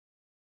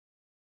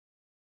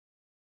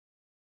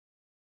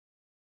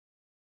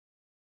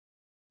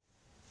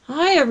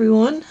Hi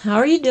everyone, how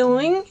are you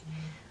doing?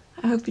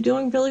 I hope you're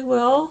doing really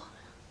well.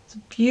 It's a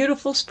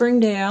beautiful spring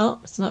day out.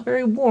 It's not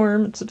very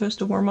warm, it's supposed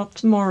to warm up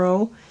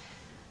tomorrow.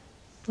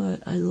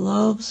 But I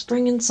love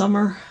spring and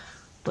summer.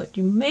 But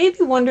you may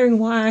be wondering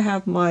why I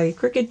have my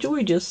Cricut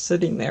Joy just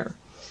sitting there.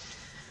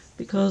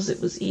 Because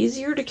it was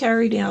easier to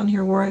carry down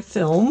here where I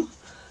film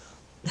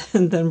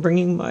than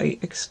bringing my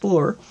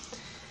Explorer.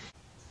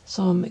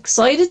 So I'm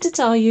excited to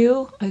tell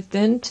you I've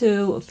been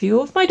to a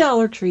few of my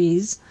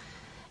Dollartrees,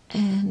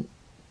 and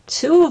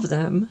two of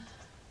them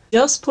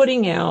just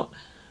putting out,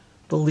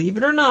 believe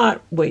it or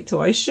not, wait till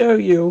I show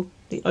you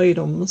the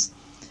items,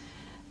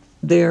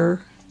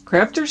 they're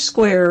Crafter's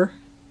Square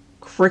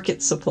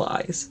Cricut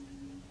supplies,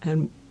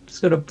 and it's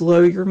going to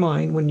blow your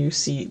mind when you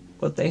see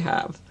what they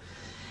have.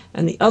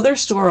 And the other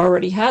store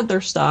already had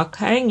their stock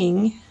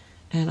hanging,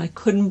 and I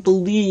couldn't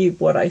believe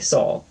what I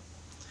saw.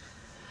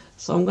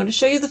 So I'm going to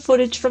show you the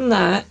footage from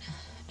that,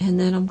 and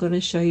then I'm going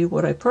to show you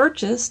what I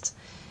purchased,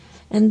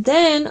 and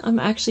then I'm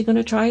actually going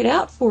to try it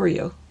out for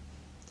you.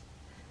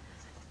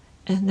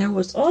 And there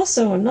was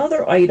also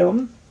another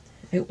item.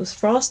 It was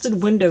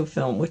frosted window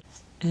film,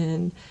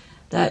 and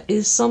that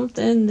is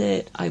something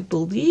that I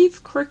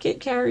believe Cricut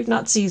carries,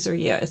 not Caesar,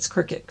 yeah, it's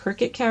Cricut.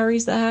 Cricut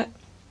carries that.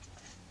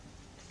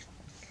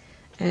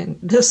 And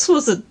this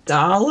was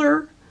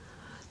 $1,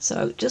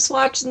 so just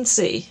watch and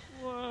see.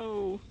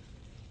 Whoa,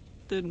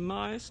 did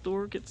my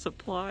store get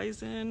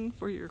supplies in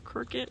for your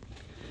Cricut?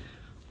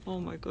 Oh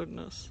my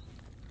goodness.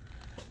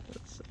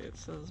 Let's see, it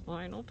says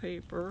vinyl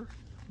paper.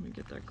 Let me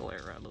get that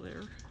glare out of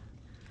there.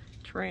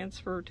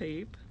 Transfer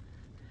tape.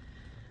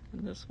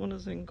 And this one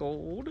is in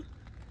gold.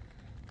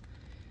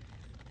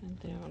 And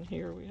down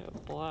here we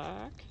have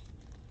black.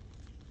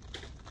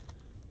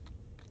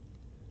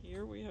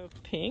 Here we have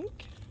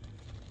pink.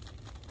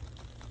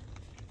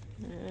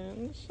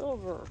 And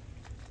silver.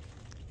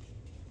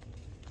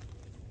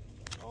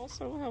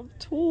 Also have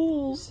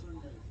tools.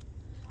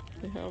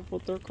 They have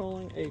what they're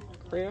calling a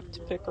craft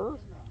picker,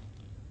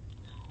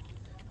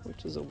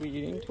 which is a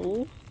weeding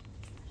tool,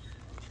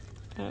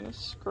 and a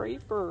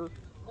scraper.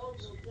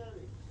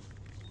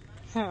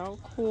 How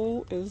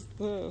cool is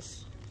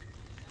this?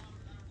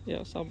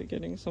 Yes, I'll be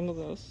getting some of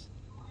this.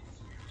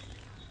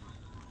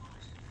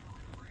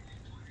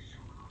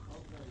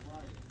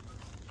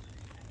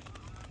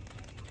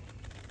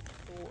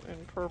 Cool,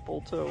 and purple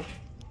too.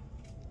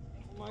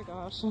 Oh my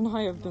gosh, and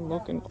I have been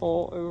looking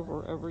all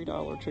over every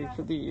Dollar Tree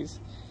for these.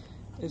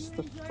 It's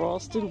the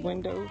frosted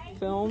window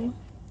film,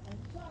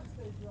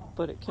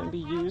 but it can be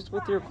used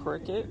with your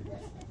Cricut.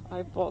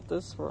 I bought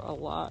this for a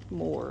lot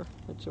more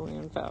at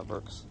Joann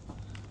Fabrics.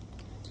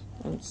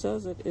 And it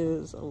says it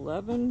is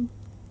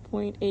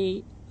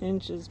 11.8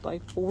 inches by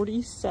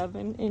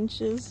 47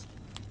 inches.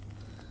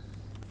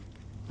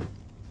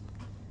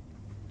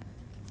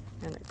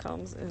 And it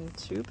comes in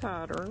 2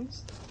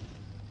 patterns.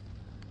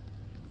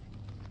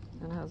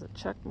 And has a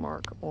check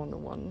mark on the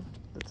one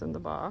that's in the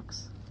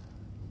box.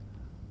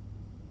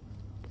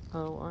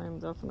 Oh, I am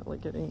definitely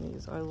getting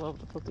these. I love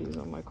to put these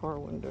on my car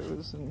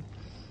windows and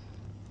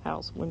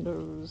house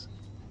windows.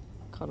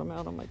 Cut them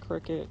out on my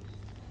Cricut.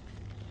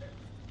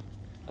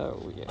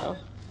 Oh yeah.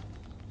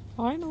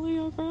 Finally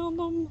I found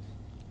them.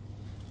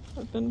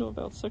 I've been to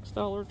about 6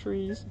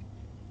 Dollartrees.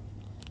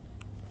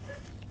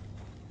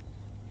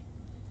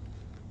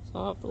 So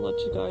I'll have to let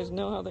you guys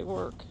know how they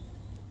work.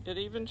 It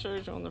even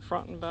shows you on the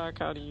front and back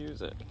how to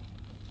use it.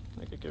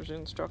 Like it gives you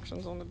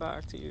instructions on the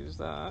back to use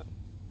that.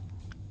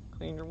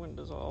 Clean your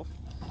windows off,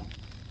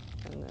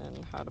 and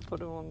then how to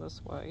put it on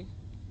this way.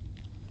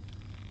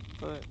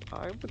 But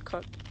I would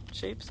cut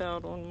shapes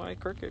out on my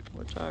Cricut,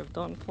 which I've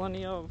done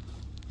plenty of.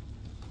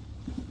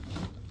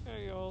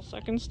 Okay y'all,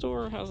 second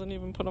store hasn't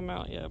even put them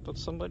out yet, but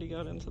somebody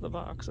got into the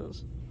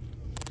boxes.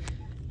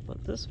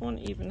 But this one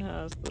even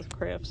has the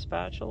craft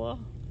spatula,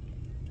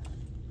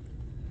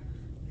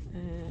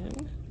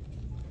 and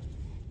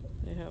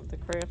they have the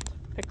craft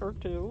picker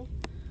too,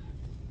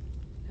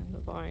 and the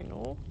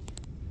vinyl.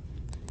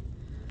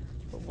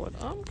 But what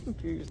I'm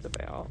confused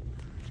about,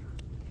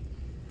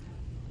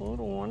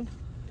 hold on,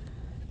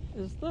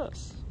 is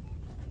this.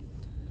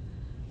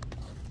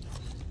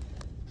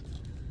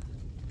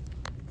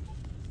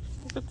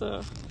 Look at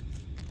the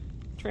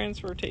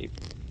transfer tape.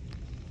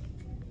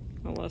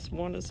 Unless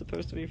one is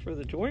supposed to be for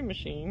the Joy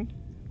machine,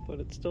 but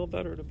it's still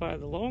better to buy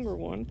the longer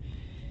one,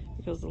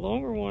 because the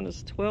longer one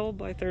is 12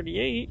 by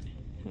 38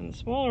 and the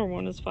smaller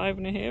one is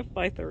 5.5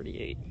 by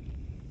 38.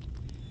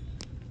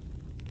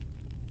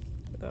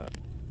 Look at that.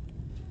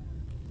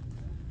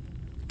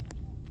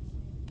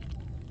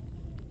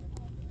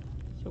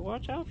 So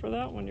watch out for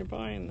that when you're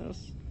buying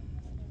this.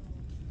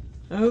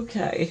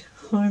 Okay,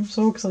 I'm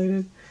so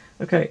excited.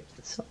 Okay,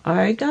 so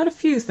I got a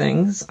few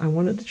things. I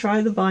wanted to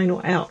try the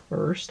vinyl out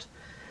first.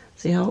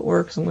 See how it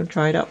works. I'm going to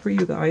try it out for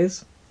you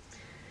guys.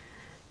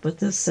 But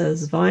this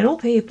says vinyl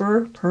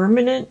paper,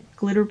 permanent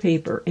glitter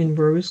paper in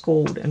rose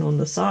gold. And on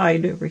the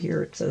side over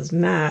here it says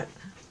matte.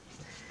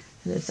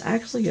 And it's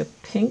actually a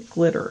pink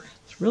glitter.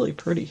 It's really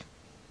pretty.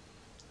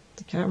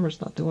 The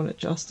camera's not doing it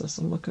justice.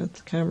 I'm looking at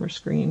the camera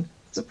screen.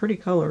 It's a pretty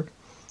color.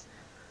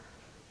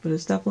 but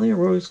it's definitely a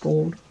rose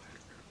gold.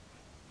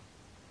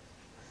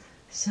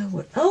 So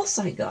what else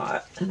I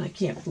got, and I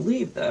can't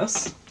believe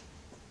this,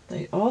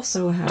 they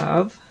also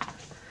have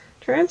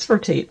transfer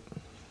tape.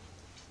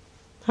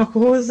 How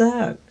cool is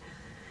that?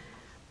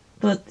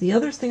 But the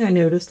other thing I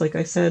noticed, like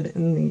I said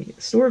in the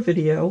store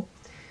video,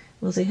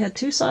 was they had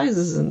two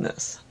sizes in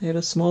this. They had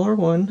a smaller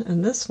one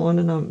and this one,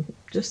 and I'm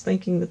just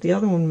thinking that the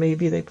other one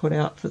maybe they put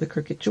out for the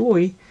Cricut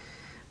Joy,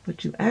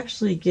 but you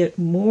actually get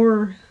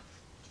more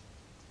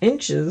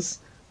inches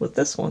with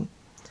this one.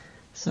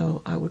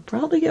 So I would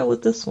probably go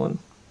with this one.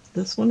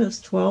 This one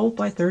is 12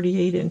 by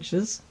 38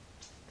 inches.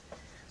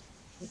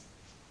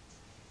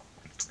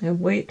 And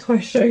wait till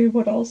I show you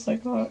what else I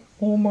got.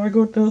 Oh my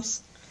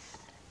goodness.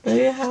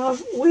 They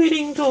have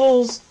weeding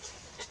tools.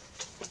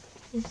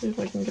 Let's see if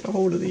I can get a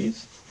hold of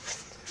these.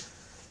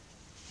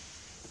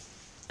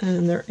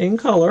 And they're in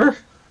color.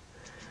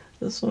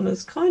 This one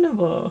is kind of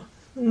a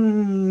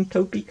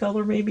taupey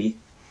color maybe.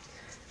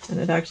 And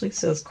it actually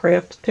says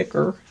craft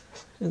picker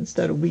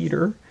instead of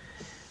weeder.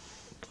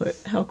 But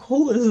how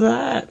cool is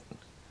that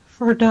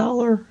for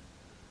 $1?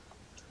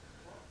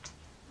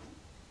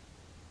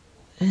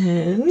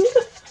 And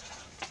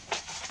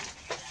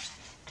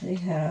they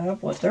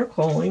have what they're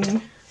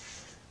calling,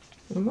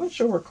 I'm not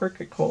sure what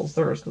Cricut calls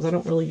theirs because I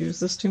don't really use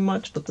this too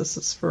much, but this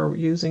is for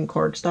using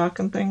cardstock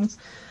and things,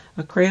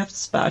 a craft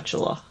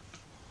spatula.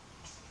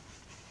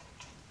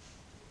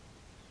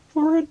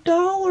 For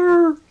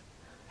 $1.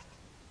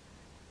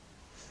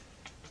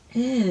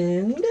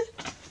 And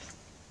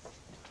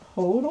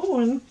hold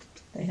on,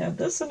 they have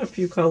this in a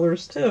few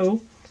colors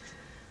too.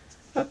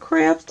 A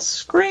craft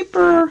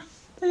scraper.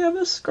 They have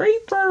a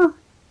scraper.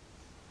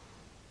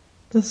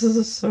 This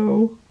is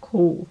so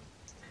cool.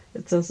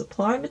 It says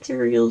apply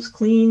materials,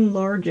 clean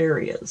large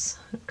areas.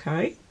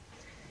 Okay.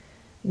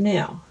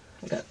 Now,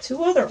 I got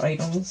two other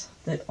items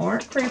that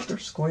aren't craft or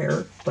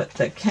square, but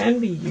that can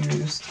be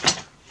used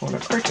on a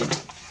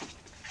Cricut.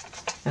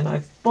 And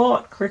I've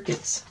bought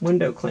Cricut's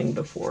window cling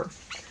before.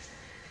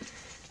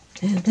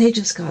 And they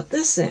just got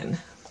this in.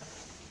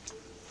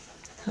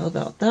 How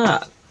about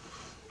that?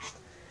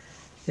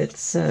 It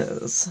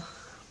says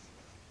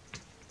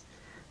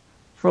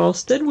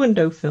frosted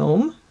window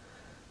film.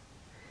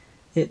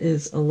 It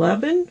is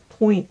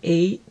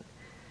 11.8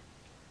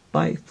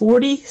 by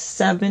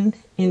 47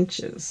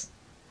 inches.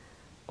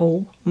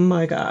 Oh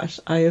my gosh,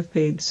 I have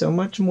paid so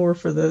much more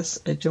for this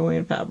at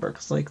Joann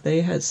Fabrics. Like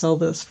they had sell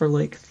this for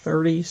like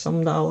 $30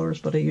 some,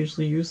 but I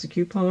usually use the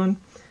coupon,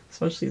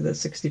 especially the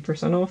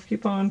 60% off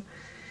coupon.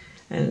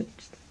 And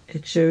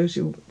it shows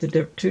you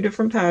the two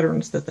different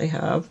patterns that they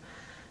have.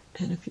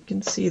 And if you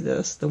can see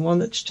this, the one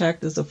that's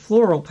checked is a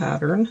floral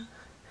pattern.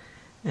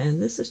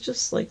 And this is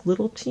just like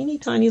little teeny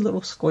tiny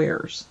little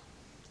squares.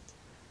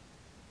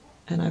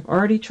 And I've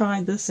already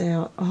tried this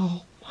out.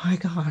 Oh my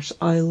gosh,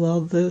 I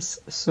love this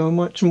so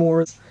much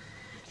more.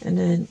 And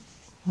then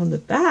on the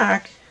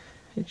back,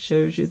 it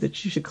shows you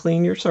that you should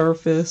clean your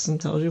surface and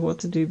tells you what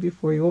to do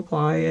before you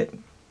apply it.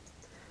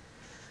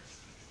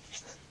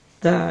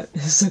 That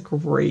is a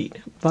great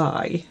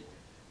buy.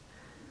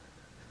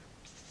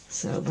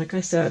 So like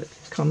I said,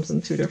 it comes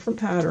in two different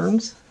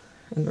patterns.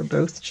 And they're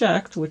both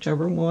checked.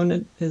 Whichever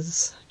one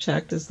is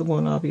checked is the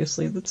one,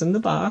 obviously, that's in the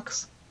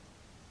box.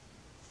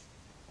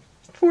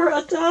 For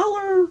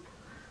 $1.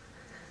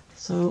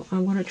 So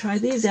I'm going to try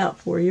these out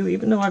for you,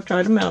 even though I've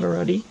tried them out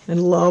already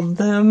and love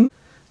them.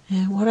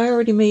 And what I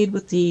already made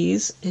with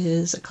these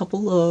is a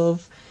couple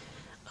of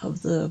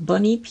the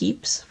bunny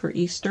peeps for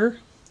Easter.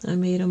 I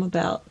made them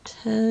about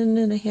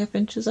 10.5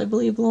 inches, I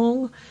believe,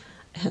 long.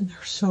 And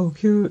they're so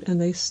cute,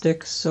 and they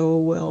stick so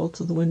well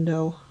to the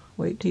window.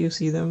 Wait till you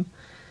see them.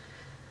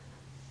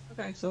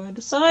 Okay, so I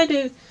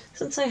decided,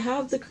 since I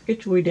have the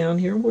Cricut Joy down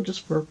here, we'll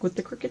just work with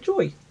the Cricut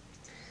Joy.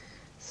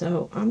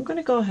 So I'm going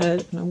to go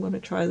ahead and I'm going to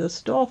try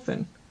this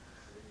dolphin.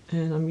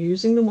 And I'm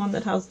using the one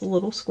that has the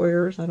little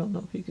squares. I don't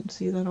know if you can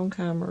see that on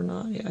camera or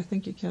not. Yeah, I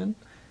think you can.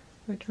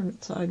 If I turn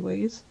it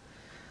sideways.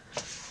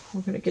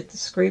 We're going to get the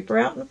scraper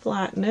out and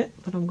flatten it,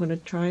 but I'm going to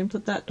try and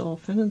put that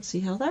dolphin and see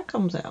how that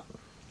comes out.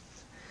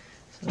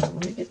 So I'm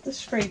going to get the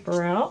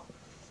scraper out,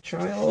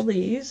 try all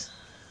these,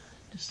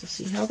 just to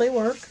see how they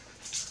work.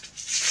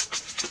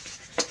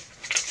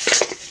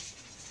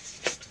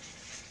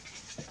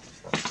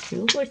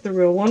 Feels like the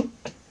real one.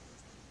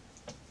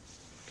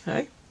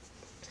 Okay.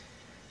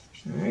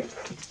 Alright,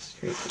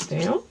 scrape it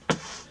down.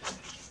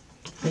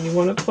 And you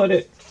want to put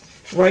it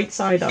right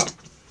side up.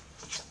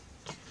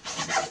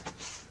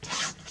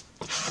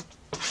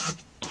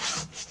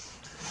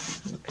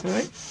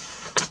 Okay.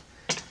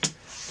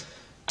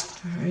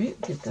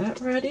 Alright, get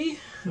that ready.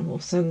 And we'll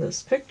send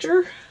this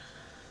picture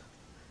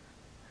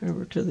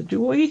over to the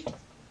Joy.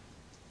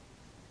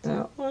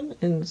 That one,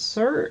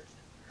 insert.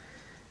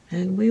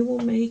 And we will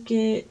make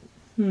it,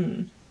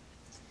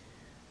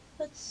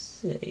 let's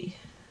see,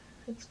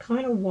 it's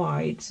kind of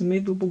wide, so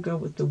maybe we'll go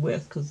with the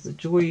width, because the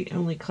Joy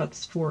only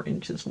cuts 4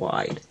 inches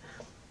wide.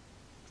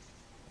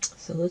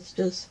 So let's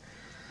just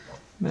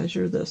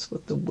measure this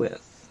with the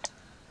width.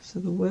 So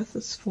the width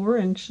is 4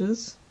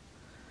 inches.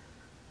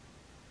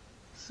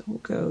 So we'll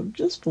go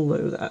just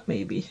below that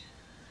maybe.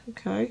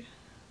 Okay.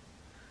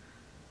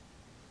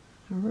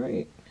 All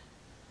right.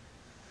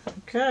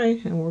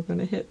 Okay, and we're going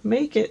to hit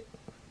make it.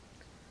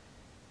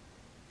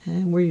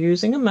 And we're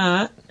using a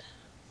mat.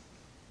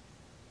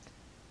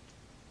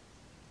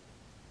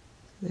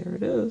 There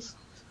it is.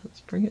 So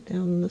let's bring it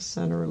down in the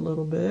center a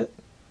little bit.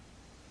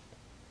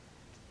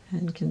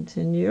 And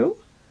continue.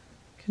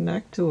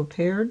 Connect to a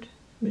paired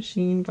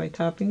machine by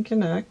tapping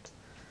connect.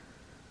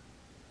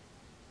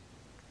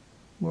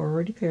 We're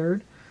already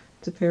paired.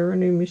 To pair a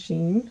new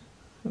machine.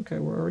 Okay,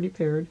 we're already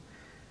paired.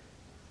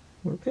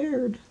 We're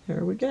paired.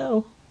 There we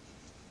go.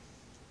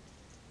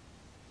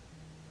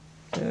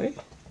 Okay.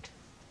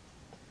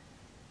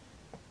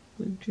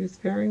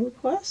 Bluetooth pairing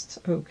request.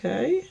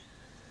 Okay.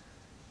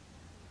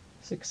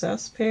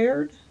 Success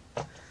paired.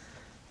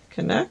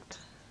 Connect.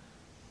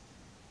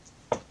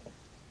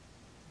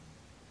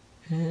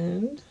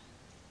 And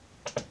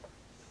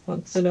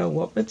wants to know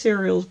what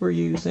materials we're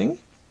using.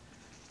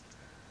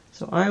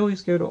 So I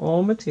always go to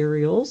all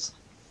materials,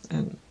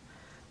 and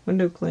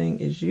window cling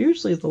is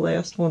usually the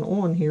last one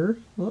on here.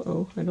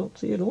 Uh-oh, I don't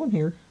see it on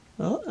here.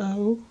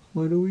 Uh-oh,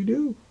 what do we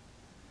do?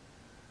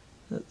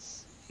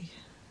 Let's see.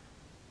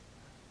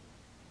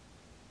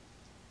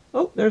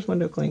 Oh, there's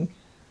window cling.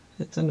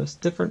 It's in a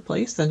different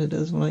place than it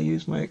is when I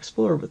use my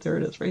Explorer, but there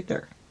it is right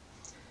there.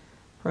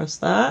 Press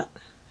that,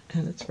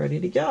 and it's ready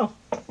to go.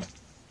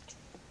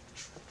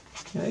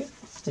 Okay,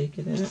 let's take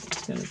it in.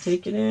 It's going to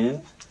take it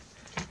in.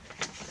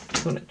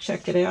 I'm going to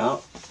check it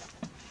out.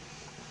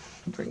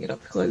 Bring it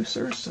up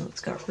closer so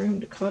it's got room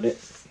to cut it.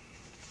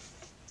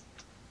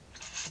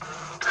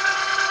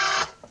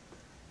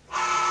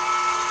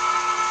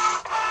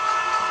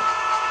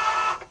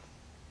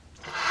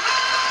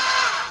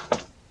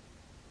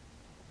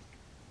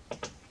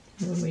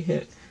 And then we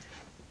hit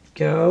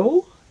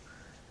go.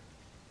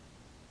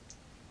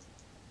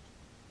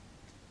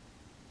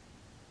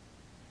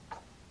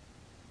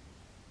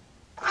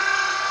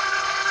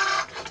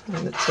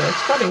 And it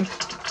starts cutting.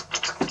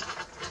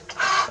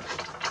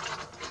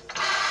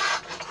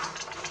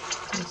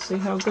 Let's see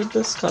how good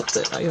this cuts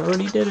it. I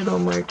already did it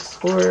on my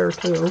Explorer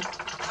too.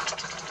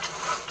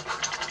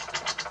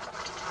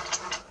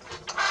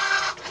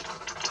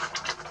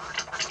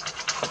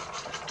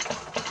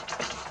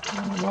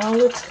 And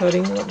while it's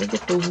cutting, let me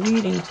get the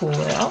weeding tool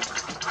out.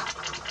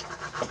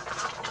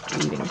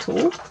 Weeding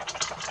tool.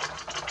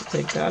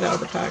 Take that out of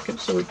the package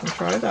so we can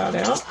try that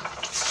out.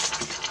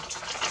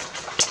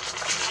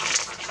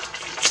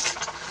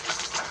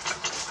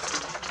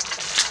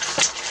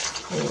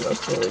 Oh,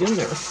 that's really in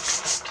there.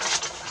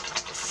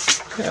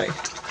 Okay.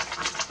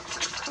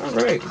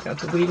 Alright, we got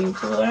the weeding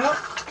tool out.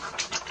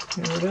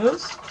 Here it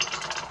is.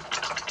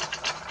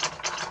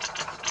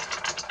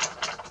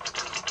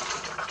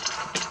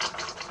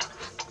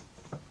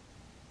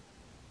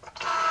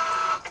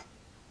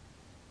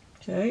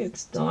 Okay,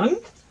 it's done.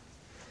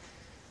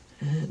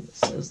 And it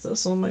says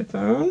this on my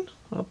phone.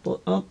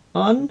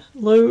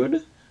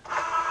 Unload.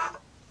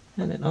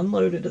 And it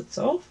unloaded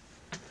itself.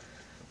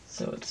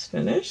 So it's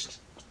finished.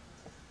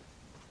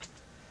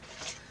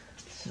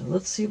 So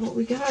let's see what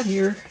we got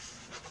here.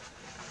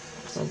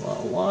 It's a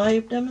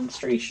live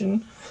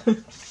demonstration.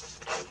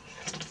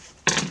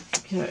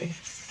 Okay.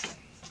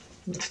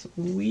 Let's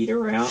weed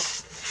her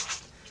out.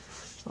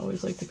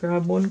 Always like to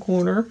grab one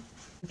corner.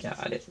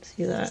 Got it.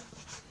 See that?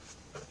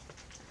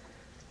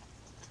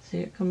 See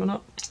it coming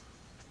up?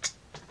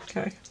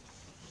 Okay.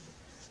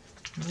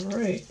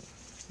 Alright.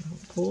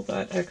 Pull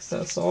that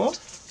excess off.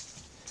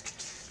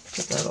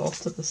 Put that off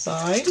to the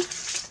side.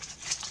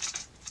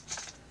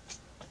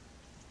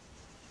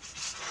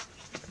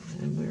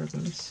 And we're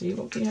going to see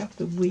what we have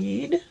to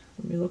weed.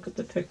 Let me look at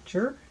the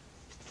picture.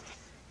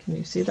 Can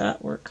you see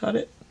that where it cut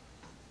it?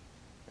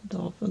 The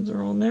dolphins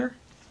are on there.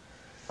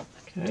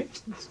 Okay,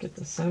 let's get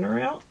the center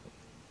out.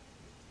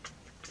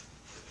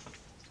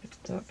 Let's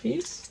get that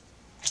piece.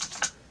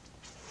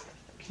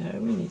 Okay,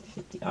 we need to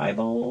get the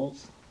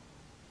eyeballs.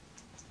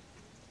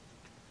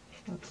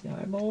 Got the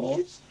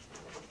eyeballs.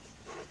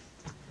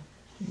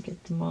 And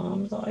get the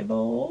mom's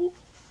eyeball.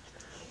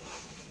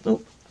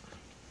 Oh,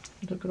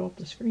 I took it off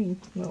the screen.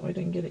 No, I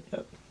didn't get it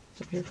yet.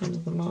 So here comes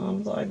the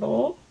mom's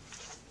eyeball.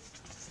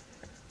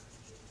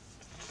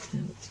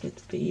 And let's get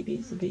the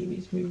babies. The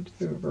babies moved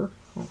over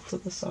off to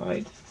the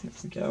side. Here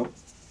we go.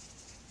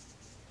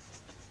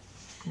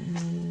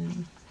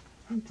 And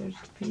I think there's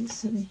a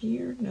piece in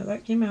here. No,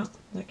 that came out.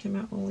 That came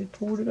out when we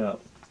pulled it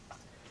up.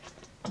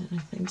 And I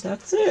think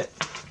that's it.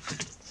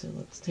 So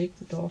let's take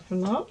the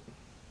dolphin up.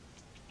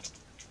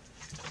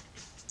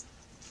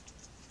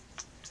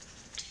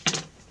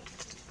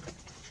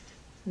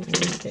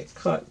 And it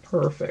cut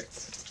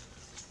perfect.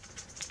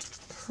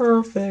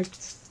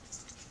 Perfect.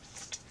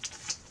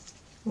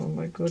 Oh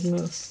my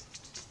goodness.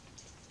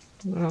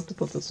 I'm gonna have to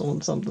put this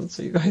on something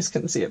so you guys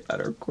can see it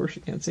better. Of course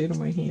you can't see it on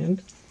my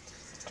hand.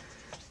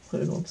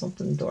 Put it on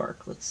something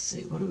dark. Let's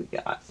see, what do we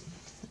got?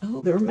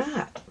 Oh, they're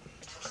matte.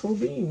 Cool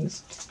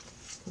beans.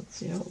 Let's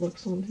see how it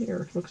looks on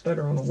here. It looks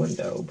better on a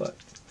window, but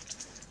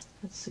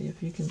let's see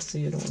if you can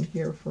see it on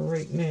here for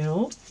right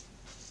now.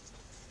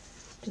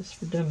 just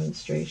for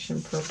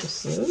demonstration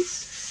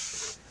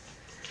purposes.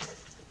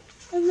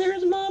 And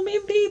there's Mommy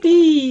and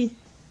Baby.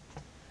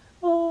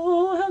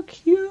 Oh, how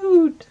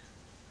cute.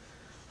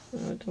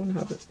 I don't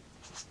have it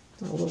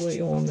all the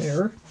way on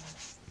there.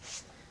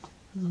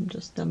 I'm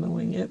just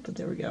demoing it, but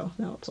there we go.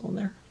 Now it's on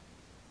there.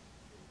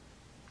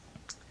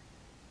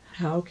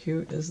 How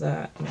cute is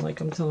that? And like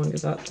I'm telling you,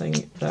 that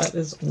thing, that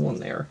is on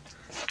there.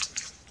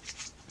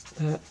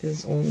 That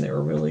is on there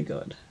really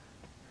good.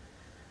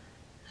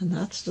 And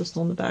that's just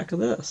on the back of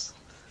this.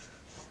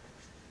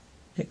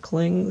 It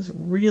clings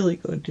really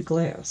good to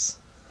glass,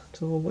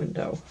 to a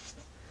window.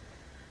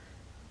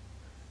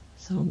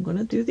 So I'm going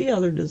to do the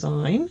other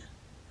design.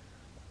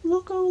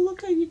 Look, oh,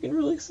 look how you can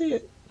really see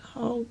it.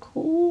 How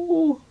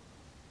cool.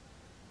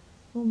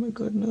 Oh my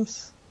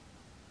goodness.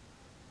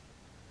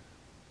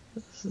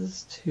 This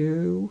is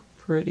too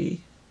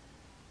pretty.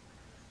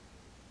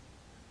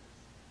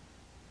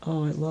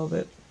 Oh, I love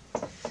it.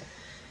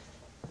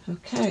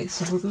 Okay,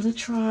 so we're going to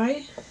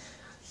try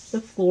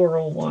the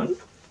floral one.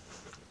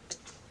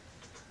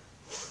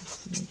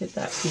 Let me get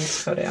that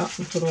piece cut out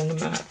and put on the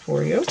mat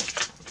for you.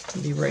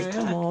 I'll be right back.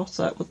 I'm all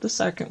set with the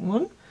second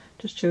one.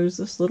 Just chose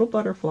this little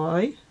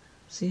butterfly.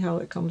 See how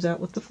it comes out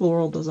with the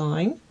floral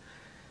design.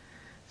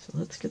 So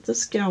let's get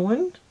this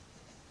going.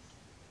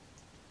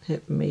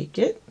 Hit make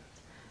it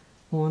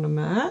on a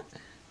mat.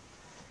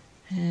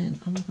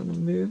 And I'm going to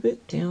move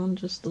it down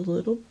just a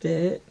little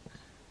bit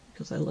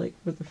because I like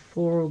where the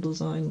floral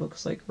design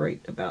looks like right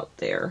about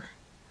there.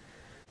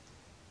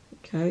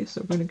 Okay,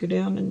 so we're going to go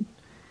down and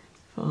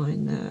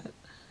find that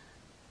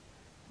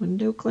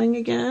window cling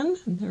again,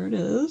 and there it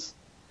is.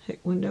 Hit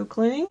window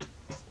cling.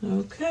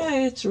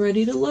 Okay, it's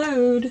ready to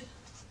load.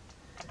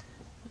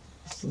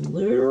 Let's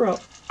load her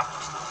up.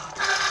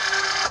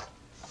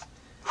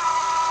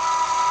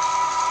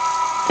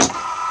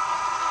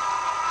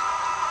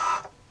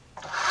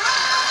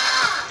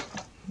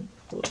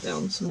 Pull it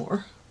down some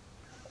more.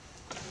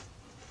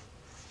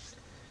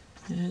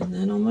 And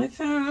then on my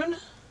phone,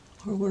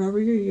 or whatever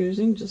you're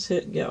using, just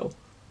hit go.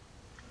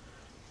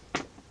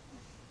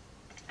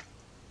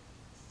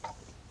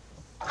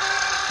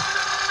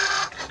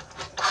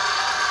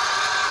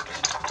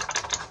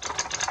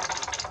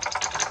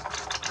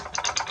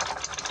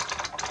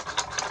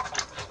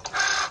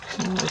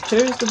 And I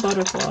chose the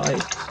butterfly.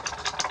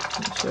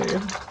 I'll show you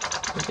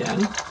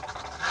again,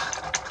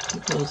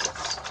 because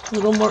it's a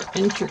little more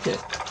intricate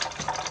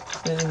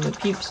than the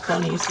Peeps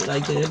bunnies that I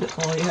did.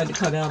 All you had to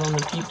cut out on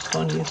the Peeps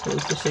bunnies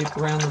was the shape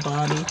around the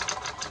body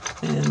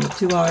and the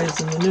two eyes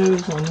and the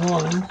nose on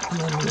one, and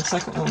then the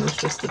second one was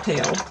just the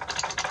tail.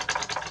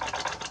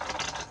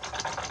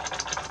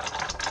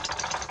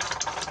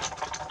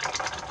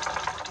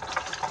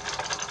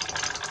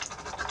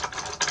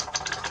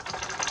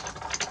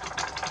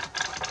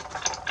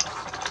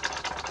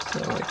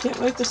 So I can't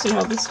wait to see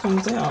how this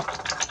comes out,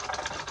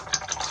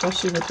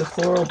 especially with the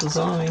floral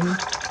design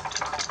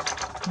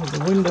of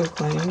the window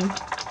cling,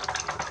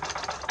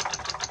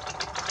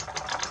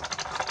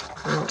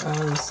 or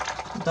as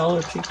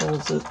Dollartree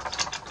calls it,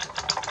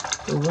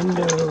 the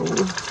window,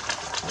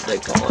 what do they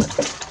call it?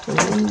 The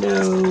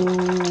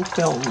window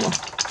film.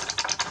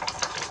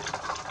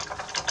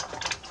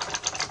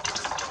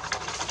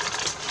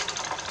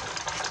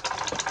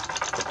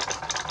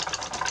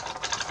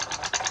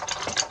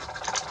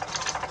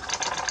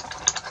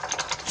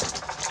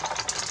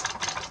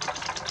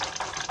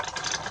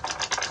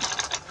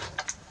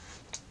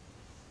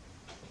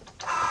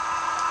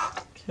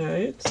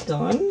 Okay, it's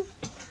done.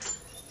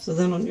 So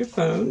then on your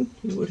phone,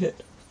 you would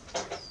hit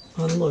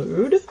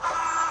unload. And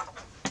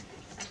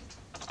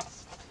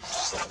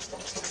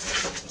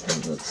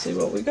let's see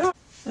what we got.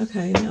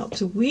 Okay, now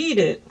to weed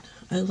it,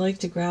 I like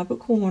to grab a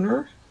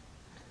corner.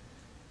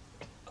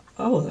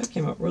 Oh, that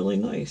came out really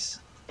nice.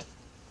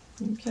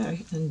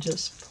 Okay, and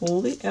just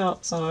pull the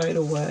outside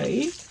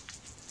away.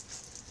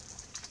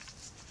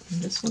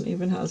 And this one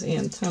even has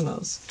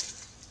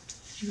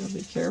antennas. You gotta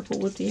be careful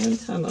with the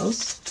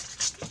antennas.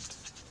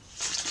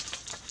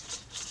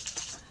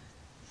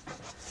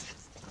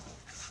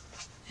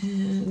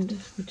 And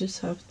we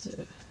just have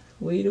to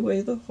weed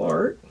away the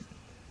heart.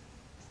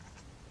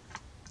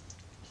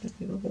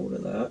 Get a hold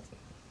of that.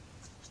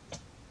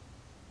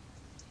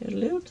 Get a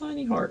little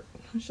tiny heart.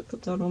 I should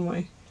put that on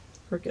my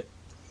Cricut.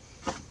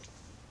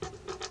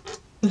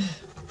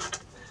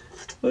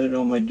 Put it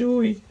on my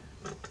Dewey.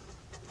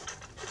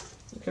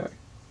 Okay.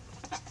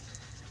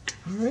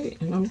 Alright,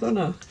 and I'm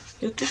gonna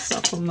get this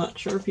up. I'm not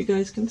sure if you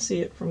guys can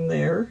see it from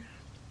there.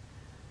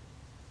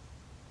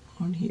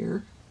 On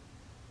here.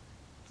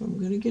 I'm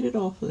going to get it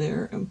off of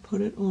there and put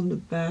it on the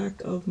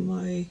back of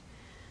my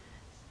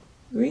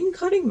green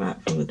cutting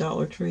mat from the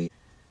Dollar Tree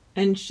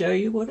and show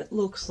you what it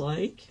looks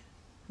like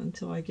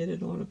until I get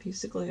it on a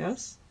piece of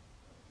glass.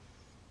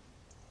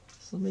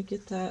 So let me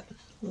get that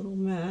little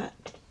mat.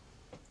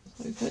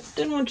 I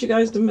didn't want you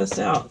guys to miss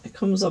out. It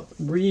comes up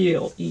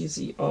real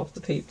easy off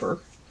the paper,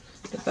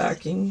 the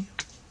backing.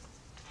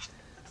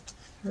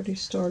 I already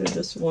started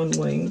this one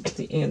wing, but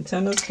the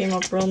antennas came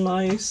up real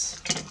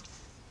nice.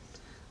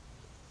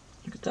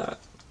 Look at that.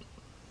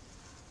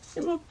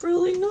 Came up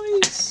really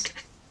nice.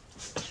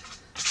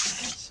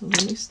 So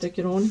let me stick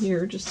it on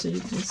here just so you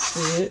can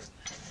see it.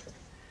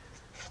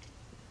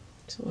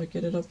 Until I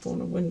get it up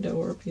on a window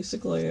or a piece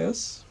of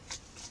glass.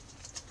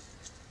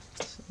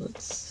 So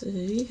let's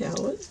see how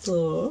it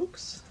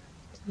looks.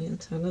 The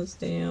antenna's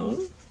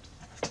down.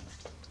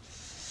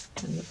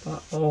 And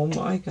the oh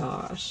my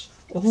gosh.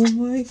 Oh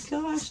my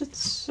gosh, it's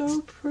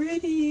so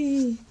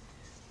pretty.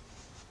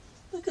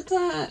 Look at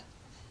that.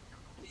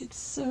 It's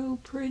so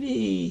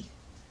pretty.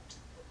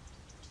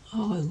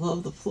 Oh, I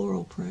love the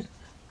floral print.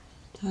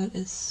 That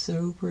is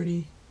so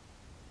pretty.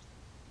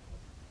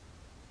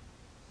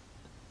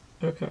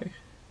 Okay.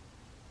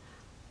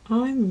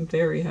 I'm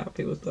very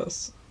happy with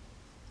this.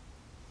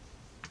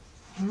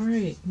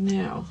 Alright,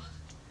 now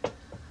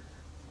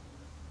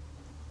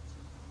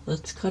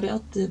let's cut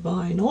out the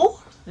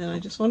vinyl. And I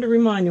just want to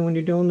remind you, when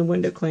you're doing the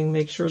window cling,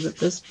 make sure that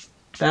this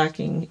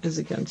backing is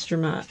against your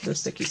mat, the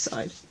sticky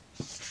side.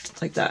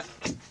 Like that.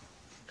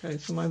 Okay,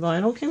 so my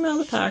vinyl came out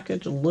of the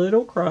package a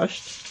little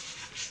crushed.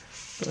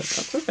 But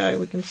that's okay,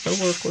 we can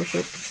still work with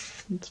it.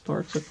 These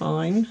parts are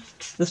fine.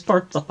 This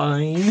part's a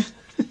fine.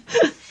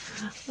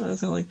 I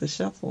sound like the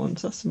chef on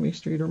Sesame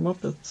Street or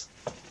Muppets.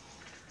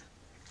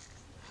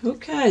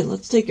 Okay,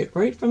 let's take it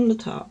right from the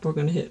top. We're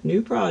going to hit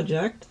New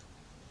Project.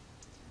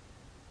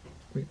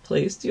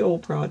 Replace the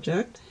old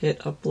project. Hit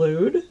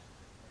Upload.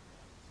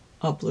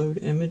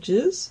 Upload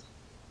images.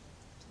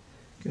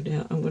 Go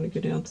down. I'm going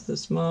to go down to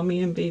this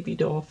Mommy and Baby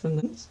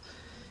Dolphins.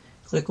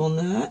 Click on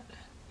that.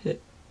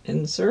 Hit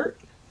Insert.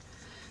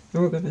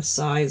 And we're going to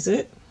size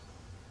it.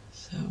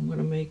 So I'm going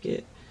to make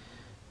it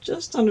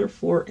just under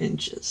 4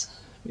 inches.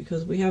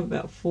 Because we have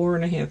about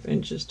 4.5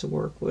 inches to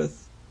work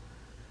with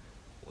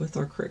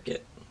our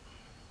Cricut.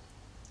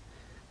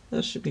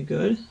 That should be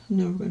good.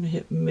 Now we're going to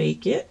hit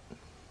Make It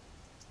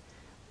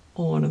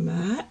on a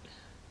mat.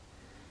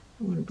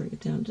 I'm going to bring it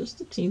down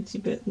just a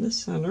teensy bit in the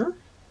center.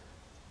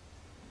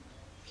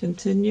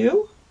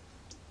 Continue.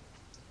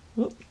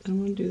 Oh, I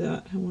don't want to do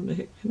that. I want to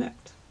hit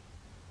Connect.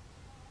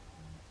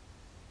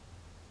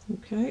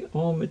 Okay,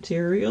 all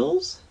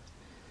materials.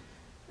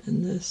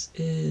 And this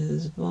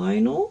is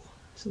vinyl.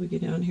 So we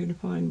get down here to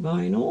find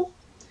vinyl.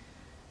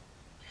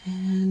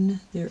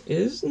 And there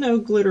is no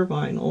glitter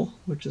vinyl,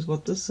 which is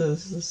what this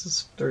is. This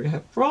is to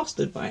have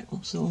frosted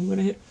vinyl. So I'm going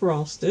to hit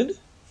Frosted.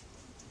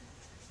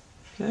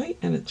 Okay,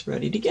 and it's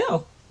ready to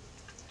go.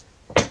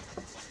 I'm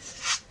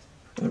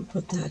going to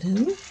put that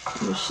in the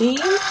machine.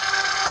 It's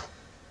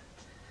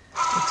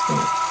going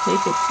to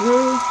take it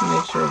through and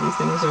make sure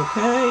everything is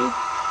okay.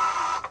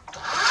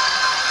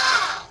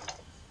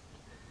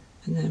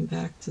 And then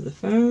back to the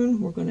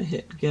phone, we're going to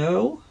hit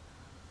Go.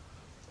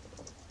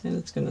 And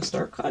it's going to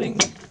start cutting.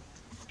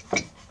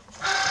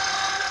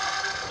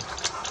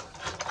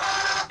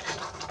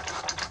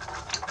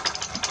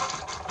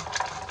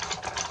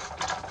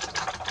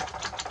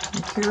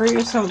 I'm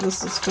curious how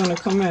this is going to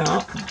come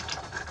out.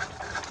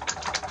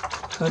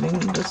 Cutting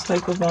this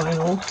type of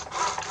vinyl.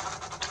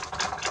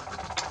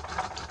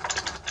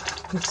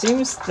 It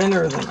seems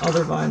thinner than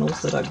other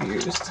vinyls that I've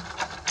used.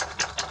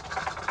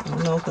 I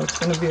don't know if that's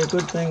going to be a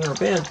good thing or a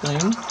bad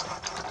thing.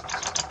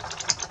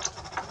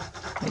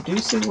 I do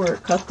see where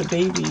it cut the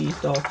baby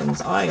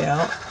dolphin's eye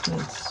out,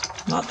 and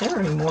it's not there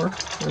anymore.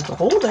 There's a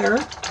hole there,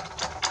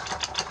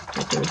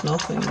 but there's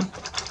nothing to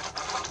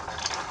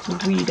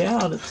weed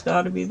out. It's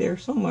got to be there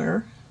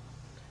somewhere.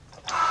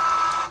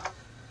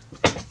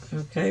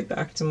 Okay,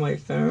 back to my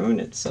phone.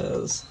 It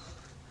says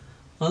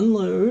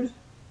unload.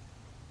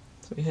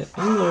 So we hit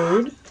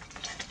unload,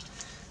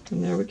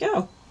 and there we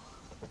go.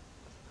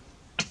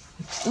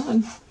 It's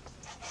done.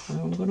 So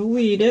I'm going to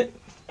weed it.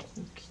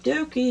 Okie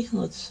dokie,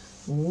 let's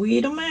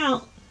weed them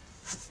out.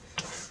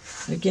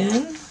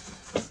 Again,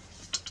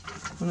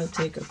 I'm going to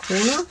take a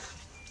corner,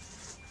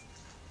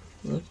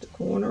 lift the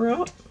corner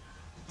up.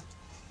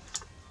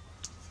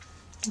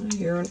 I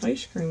hear an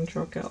ice cream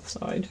truck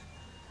outside.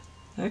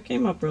 That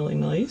came up really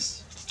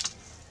nice.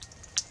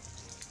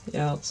 The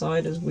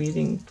outside is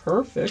weeding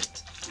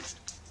perfect.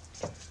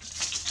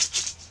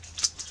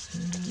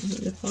 And I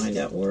need to find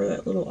out where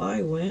that little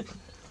eye went,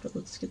 but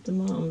let's get the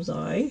mom's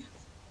eye.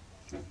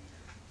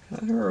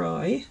 Got her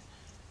eye,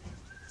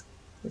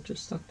 which is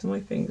stuck to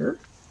my finger.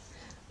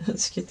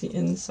 Let's get the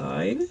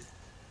inside.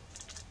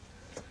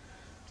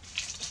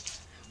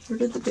 Where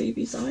did the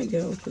baby's eye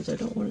go? Because I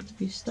don't want it to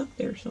be stuck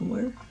there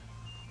somewhere.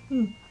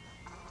 I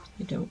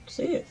don't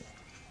see it.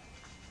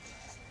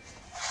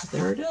 But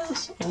there it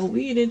is, all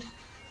weeded. So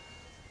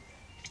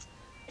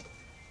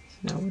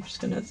now we're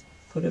just going to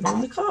put it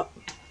on the cup.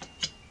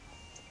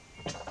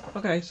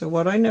 Okay, so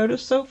what I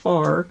noticed so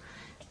far,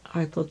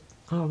 I put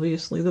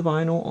obviously the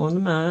vinyl on the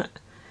mat,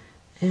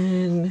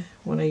 and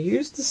when I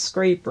used the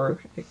scraper,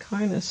 it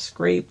kind of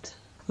scraped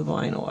the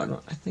vinyl.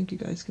 I think you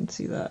guys can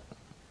see that.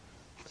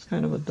 It's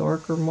kind of a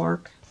darker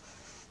mark.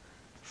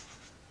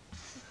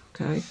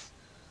 Okay.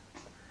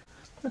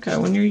 Okay,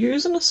 when you're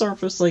using a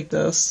surface like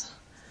this,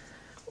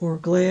 or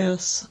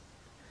glass,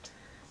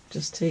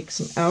 just take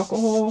some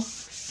alcohol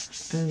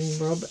and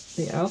rub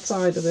the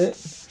outside of it,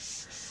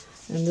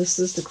 And this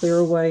is to clear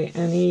away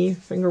any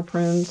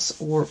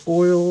fingerprints or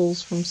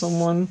oils from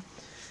someone.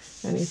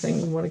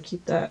 Anything, you want to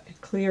keep that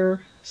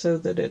clear so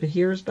that it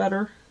adheres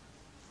better.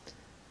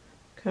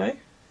 Okay.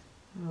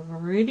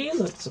 Alrighty,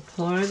 let's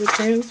apply the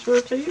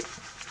transfer tape.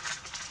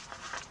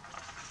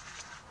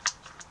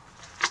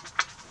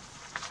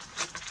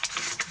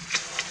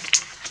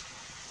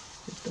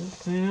 Get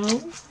that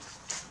down.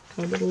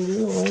 Cut it a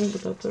little long,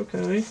 but that's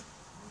okay.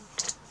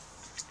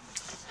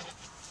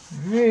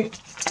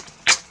 Alright.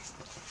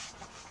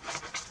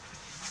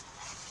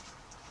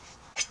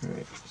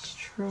 Alright, let's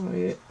try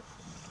it.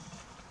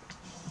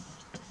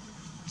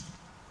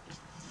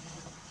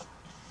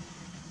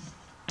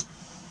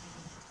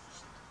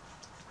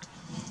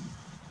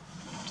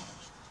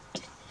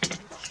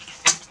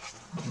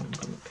 I'm going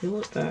to peel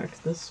it back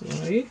this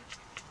way.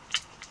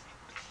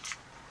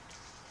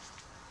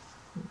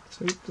 Let's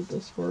hope that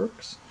this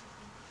works.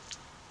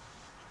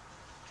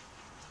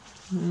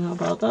 And how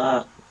about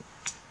that?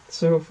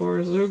 So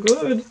far, so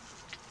good.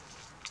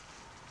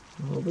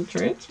 Well, the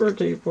transfer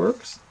tape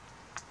works.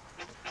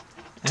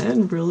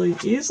 And really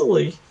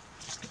easily.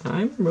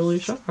 I'm really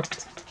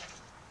shocked.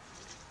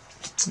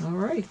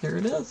 Alright, there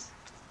it is.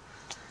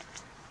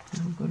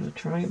 I'm going to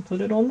try and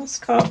put it on this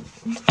cup.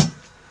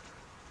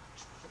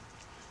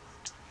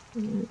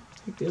 It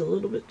might be a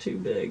little bit too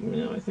big.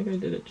 No, I think I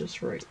did it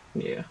just right.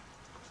 Yeah.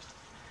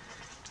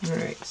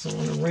 Alright, so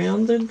on a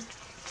rounded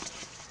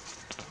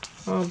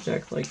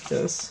object like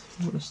this,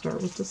 I'm going to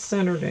start with the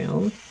center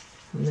down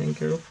and then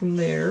go from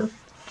there and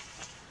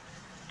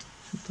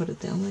put it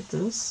down like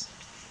this.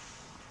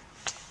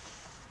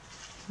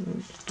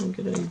 Don't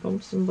get any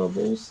bumps and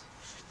bubbles.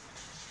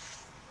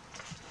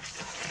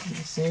 And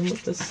the same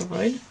with this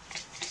side.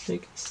 Just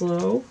take it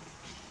slow.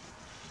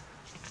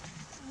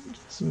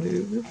 Just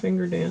move your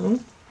finger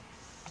down.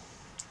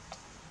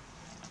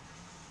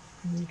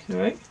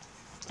 Okay.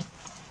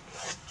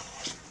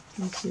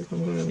 Let's see if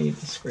I'm going to need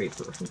the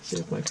scraper. Let's see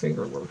if my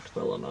finger worked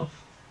well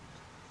enough.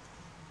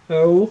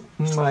 Oh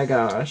my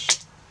gosh.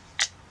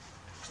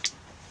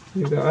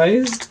 You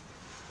guys,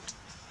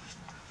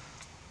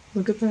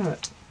 look at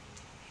that.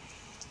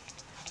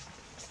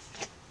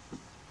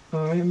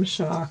 I am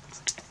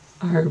shocked.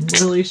 I'm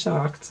really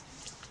shocked.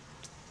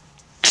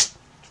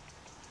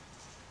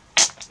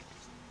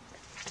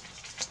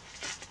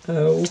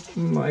 Oh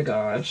my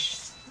gosh.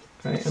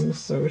 I am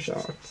so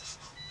shocked.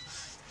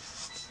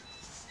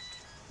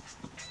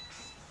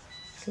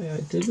 Okay,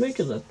 I did make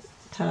it a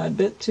tad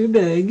bit too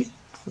big,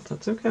 but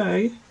that's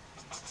okay.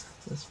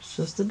 This was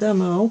just a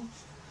demo.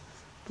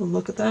 But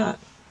look at that.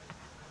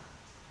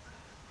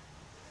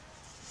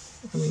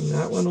 I mean,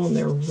 that went on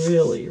there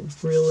really,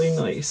 really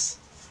nice.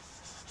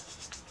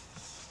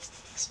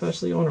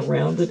 Especially on a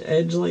rounded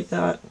edge like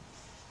that.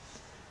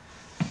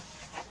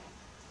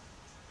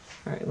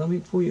 Alright, let me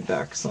pull you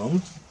back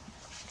some.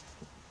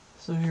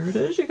 So here it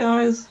is, you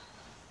guys.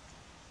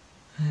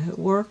 It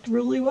worked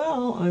really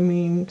well. I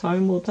mean,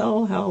 time will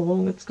tell how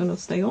long it's going to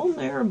stay on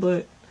there,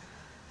 but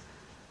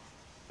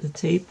the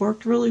tape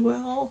worked really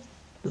well.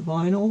 The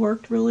vinyl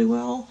worked really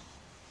well.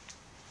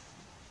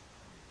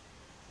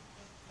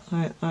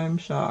 I'm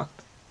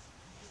shocked.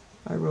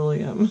 I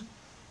really am.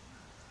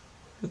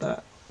 Look at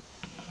that.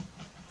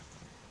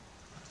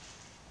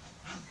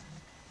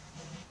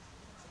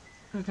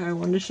 Okay, I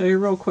wanted to show you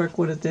real quick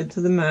what it did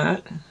to the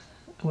mat.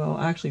 Well,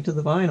 actually to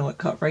the vinyl, it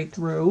cut right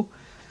through.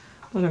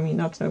 But I mean,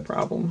 that's no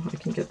problem. I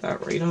can get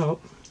that right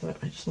up. But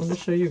I just wanted to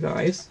show you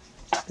guys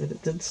that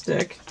it did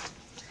stick.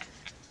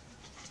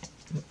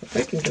 If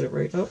I can get it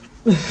right up.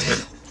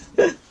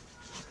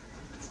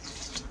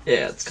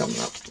 Yeah, it's coming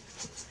up.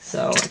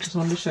 So I just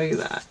wanted to show you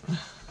that.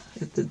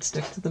 It did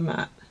stick to the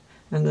mat.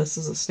 And this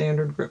is a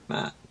standard grip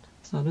mat.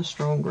 It's not a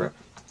strong grip.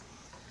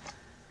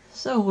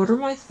 So what are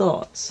my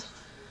thoughts?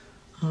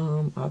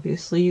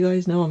 Obviously you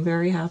guys know I'm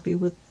very happy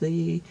with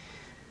the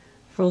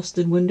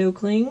frosted window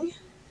cling.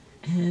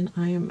 And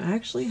I am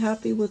actually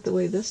happy with the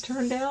way this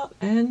turned out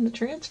and the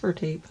transfer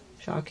tape,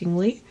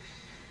 shockingly.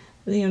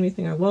 The only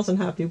thing I wasn't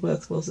happy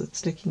with was it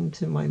sticking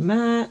to my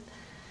mat,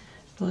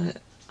 but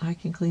I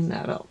can clean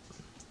that up.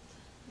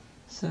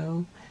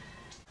 So,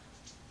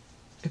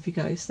 if you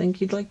guys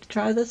think you'd like to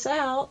try this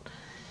out,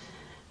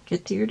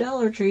 get to your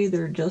Dollartree.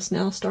 They're just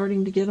now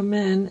starting to get them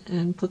in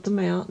and put them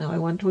out. Now, I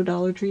went to a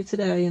Dollartree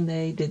today and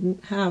they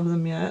didn't have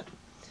them yet.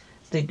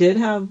 They did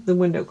have the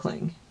window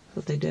cling,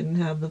 but they didn't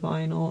have the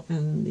vinyl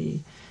and the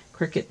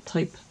Cricut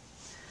type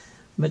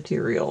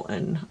material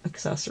and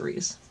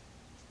accessories.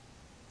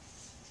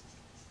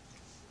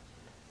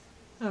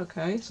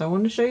 Okay, so I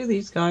wanted to show you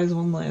these guys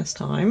one last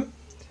time.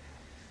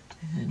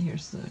 And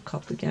here's the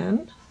cup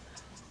again.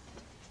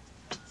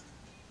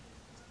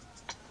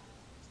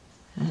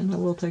 And I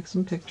will take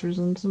some pictures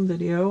and some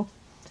video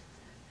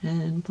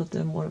and put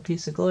them on a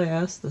piece of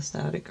glass, the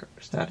static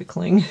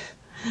cling,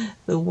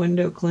 the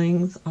window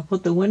clings. I'll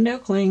put the window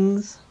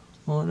clings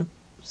on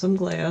some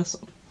glass,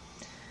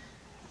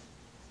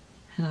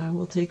 and I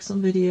will take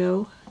some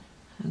video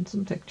and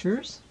some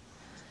pictures.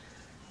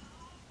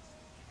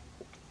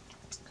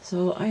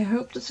 So I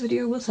hope this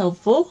video was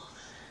helpful.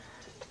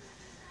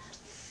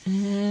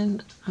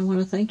 and I want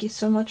to thank you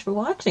so much for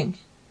watching.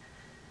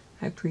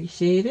 I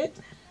appreciate it,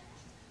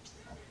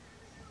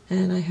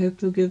 and I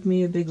hope you'll give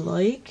me a big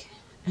like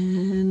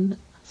and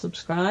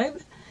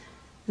subscribe,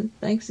 and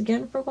thanks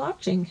again for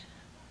watching.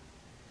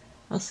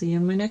 I'll see you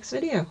in my next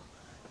video.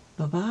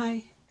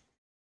 Bye-bye.